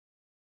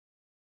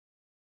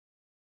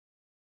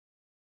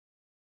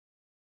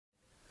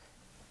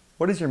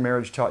What has your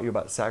marriage taught you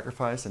about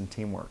sacrifice and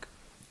teamwork?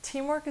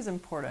 Teamwork is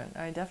important.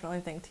 I definitely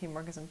think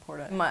teamwork is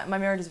important. My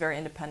marriage is very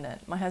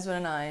independent. My husband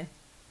and I,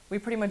 we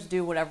pretty much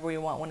do whatever we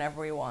want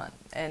whenever we want.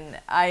 And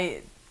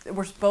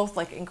we're both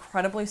like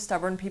incredibly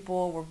stubborn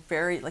people. We're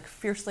very like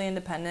fiercely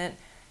independent.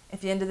 At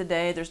the end of the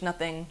day, there's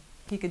nothing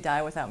he could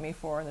die without me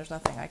for, and there's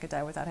nothing I could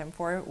die without him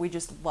for. We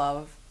just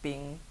love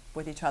being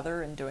with each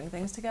other and doing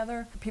things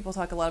together. People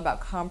talk a lot about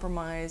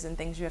compromise and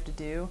things you have to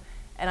do.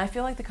 And I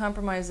feel like the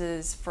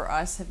compromises for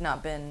us have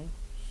not been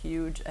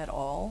huge at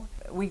all.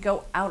 We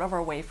go out of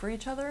our way for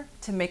each other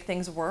to make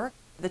things work.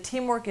 The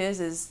teamwork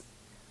is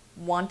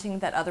wanting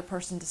that other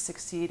person to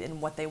succeed in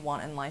what they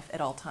want in life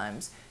at all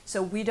times.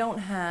 So we don't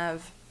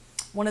have,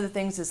 one of the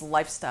things is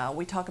lifestyle.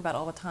 We talk about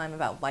all the time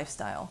about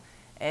lifestyle.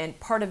 And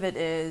part of it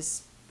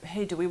is,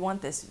 hey, do we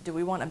want this? Do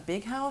we want a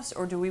big house,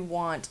 or do we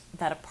want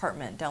that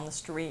apartment down the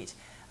street?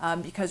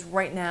 Because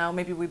right now,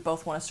 maybe we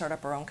both want to start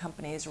up our own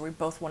companies, or we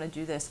both want to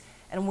do this.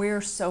 And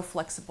we're so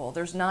flexible.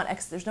 There's no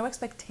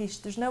expectation.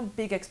 There's no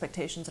big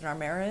expectations in our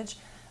marriage,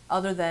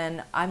 other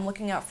than I'm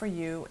looking out for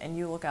you and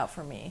you look out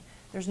for me.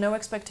 There's no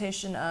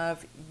expectation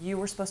of you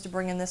were supposed to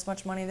bring in this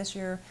much money this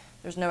year.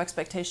 There's no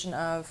expectation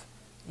of,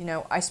 you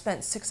know, I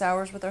spent 6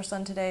 hours with our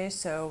son today,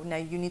 so now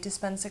you need to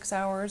spend 6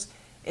 hours.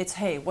 It's,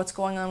 hey, what's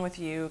going on with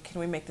you? Can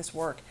we make this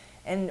work?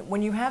 And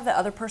when you have the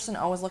other person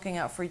always looking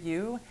out for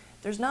you,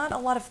 there's not a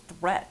lot of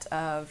threat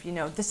of, you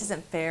know, this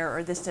isn't fair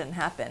or this didn't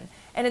happen.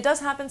 And it does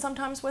happen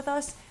sometimes with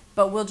us,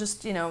 but we'll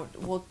just, say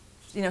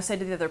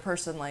to the other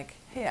person, like,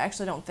 hey, I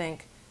actually don't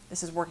think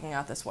this is working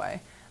out this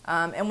way.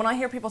 And when I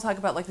hear people talk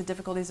about like the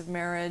difficulties of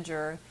marriage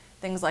or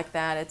things like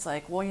that, it's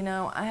like,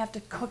 well, I have to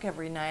cook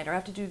every night, or I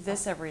have to do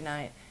this every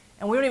night.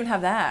 And we don't even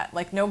have that.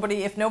 Like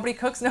if nobody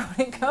cooks,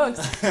 nobody cooks.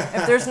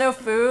 If there's no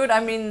food,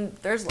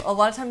 there's a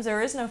lot of times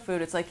there is no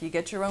food. It's like you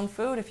get your own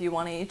food. If you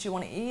want to eat, you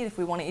want to eat. If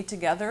we want to eat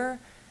together,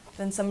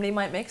 then somebody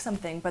might make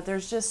something. But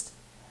there's just,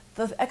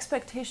 the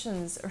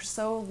expectations are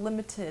so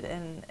limited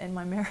in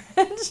my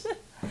marriage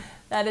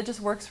that it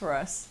just works for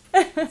us.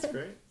 That's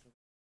great.